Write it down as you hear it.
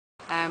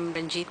I'm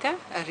Ranjitha,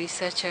 a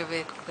researcher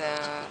with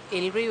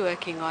ILRI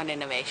working on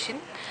innovation.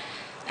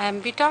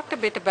 We talked a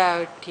bit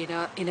about,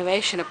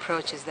 innovation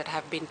approaches that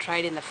have been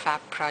tried in the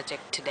FAP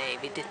project today.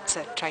 We did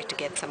try to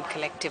get some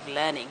collective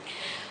learning.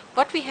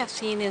 What we have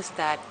seen is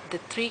that the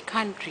three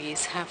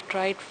countries have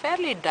tried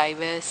fairly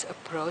diverse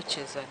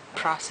approaches and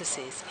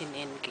processes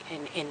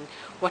in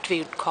what we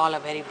would call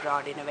a very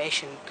broad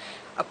innovation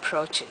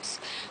approaches.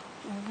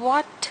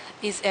 What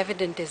is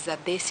evident is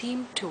that they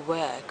seem to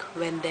work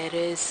when there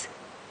is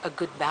a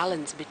good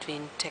balance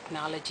between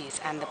technologies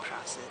and the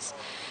process,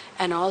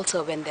 and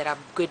also when there are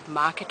good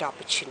market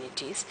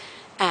opportunities,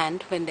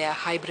 and when they are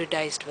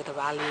hybridized with a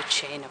value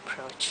chain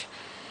approach.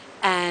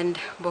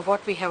 But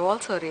what we have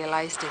also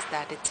realized is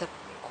that it's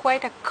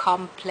quite a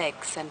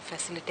complex and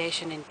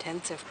facilitation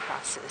intensive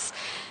process,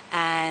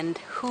 and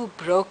who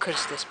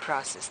brokers this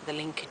process, the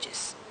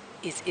linkages,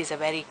 is a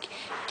very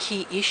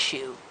key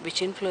issue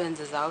which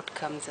influences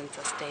outcomes and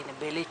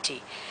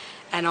sustainability.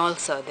 And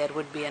also there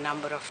would be a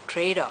number of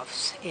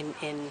trade-offs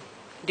in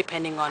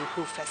depending on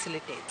who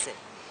facilitates it.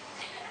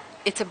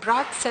 It's a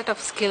broad set of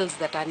skills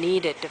that are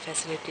needed to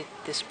facilitate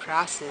this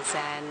process,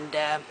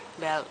 and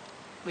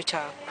which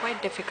are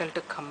quite difficult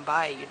to come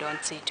by. You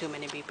don't see too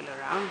many people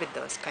around with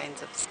those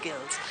kinds of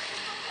skills.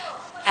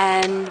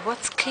 And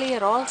what's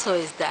clear also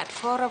is that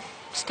for a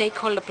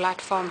stakeholder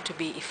platform to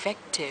be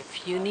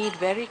effective, you need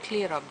very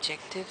clear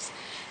objectives,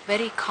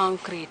 very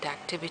concrete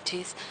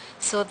activities,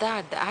 so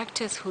that the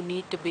actors who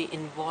need to be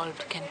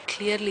involved can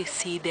clearly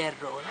see their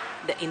role,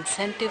 the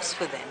incentives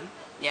for them,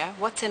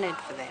 what's in it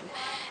for them,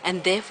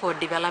 and therefore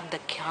develop the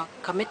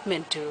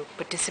commitment to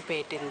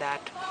participate in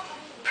that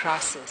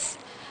process.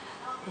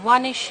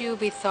 One issue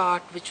we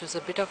thought, which was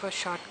a bit of a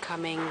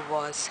shortcoming,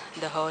 was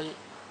the whole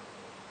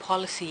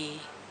policy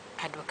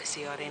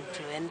advocacy or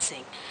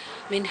influencing.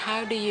 I mean,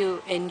 how do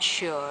you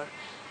ensure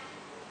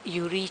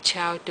you reach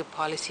out to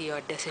policy or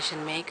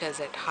decision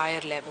makers at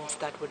higher levels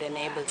that would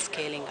enable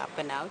scaling up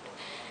and out,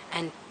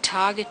 and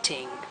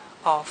targeting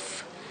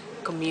of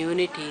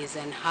communities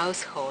and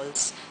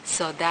households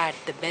so that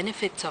the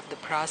benefits of the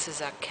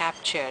process are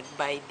captured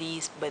by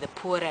the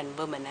poor and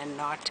women and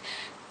not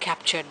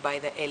captured by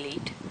the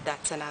elite?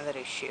 That's another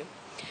issue.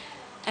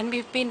 And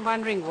we've been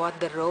wondering what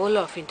the role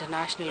of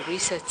international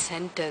research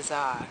centers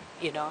are,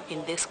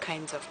 in this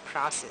kinds of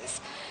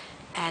process,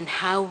 and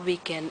how we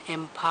can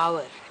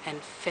empower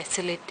and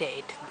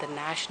facilitate the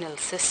national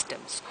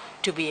systems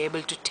to be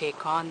able to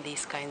take on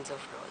these kinds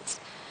of roles.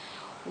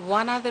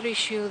 One other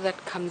issue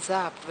that comes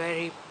up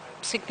very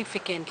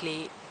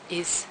significantly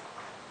is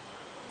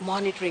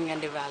monitoring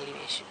and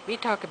evaluation. We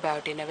talk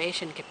about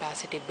innovation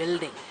capacity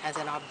building as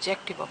an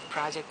objective of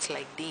projects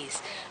like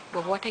these,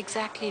 but what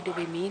exactly do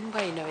we mean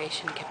by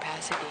innovation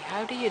capacity?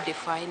 How do you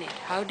define it?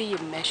 How do you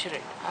measure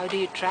it? How do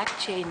you track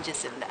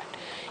changes in that?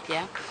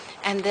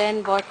 And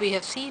then what we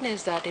have seen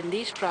is that in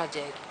these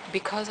projects,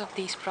 because of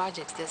these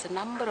projects, there's a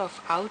number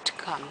of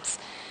outcomes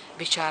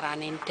which are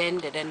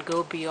unintended and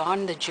go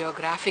beyond the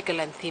geographical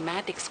and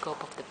thematic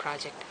scope of the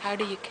project. How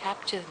do you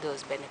capture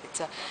those benefits?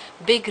 A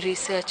big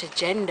research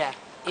agenda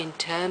in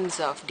terms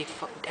of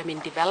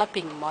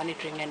developing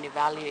monitoring and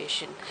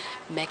evaluation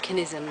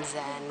mechanisms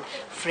and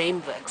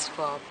frameworks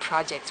for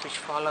projects which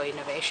follow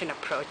innovation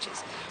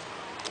approaches.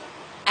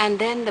 And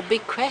then the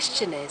big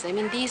question is,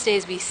 these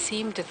days we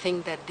seem to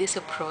think that this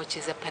approach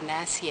is a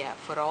panacea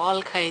for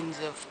all kinds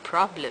of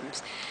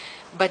problems,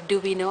 but do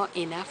we know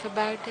enough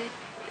about it?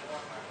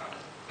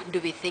 Do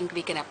we think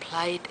we can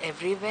apply it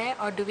everywhere,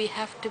 or do we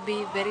have to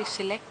be very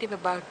selective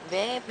about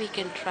where we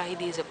can try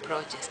these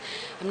approaches?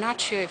 I'm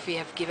not sure if we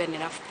have given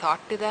enough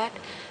thought to that.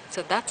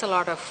 So that's a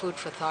lot of food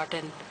for thought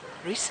and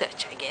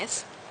research, I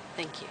guess.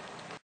 Thank you.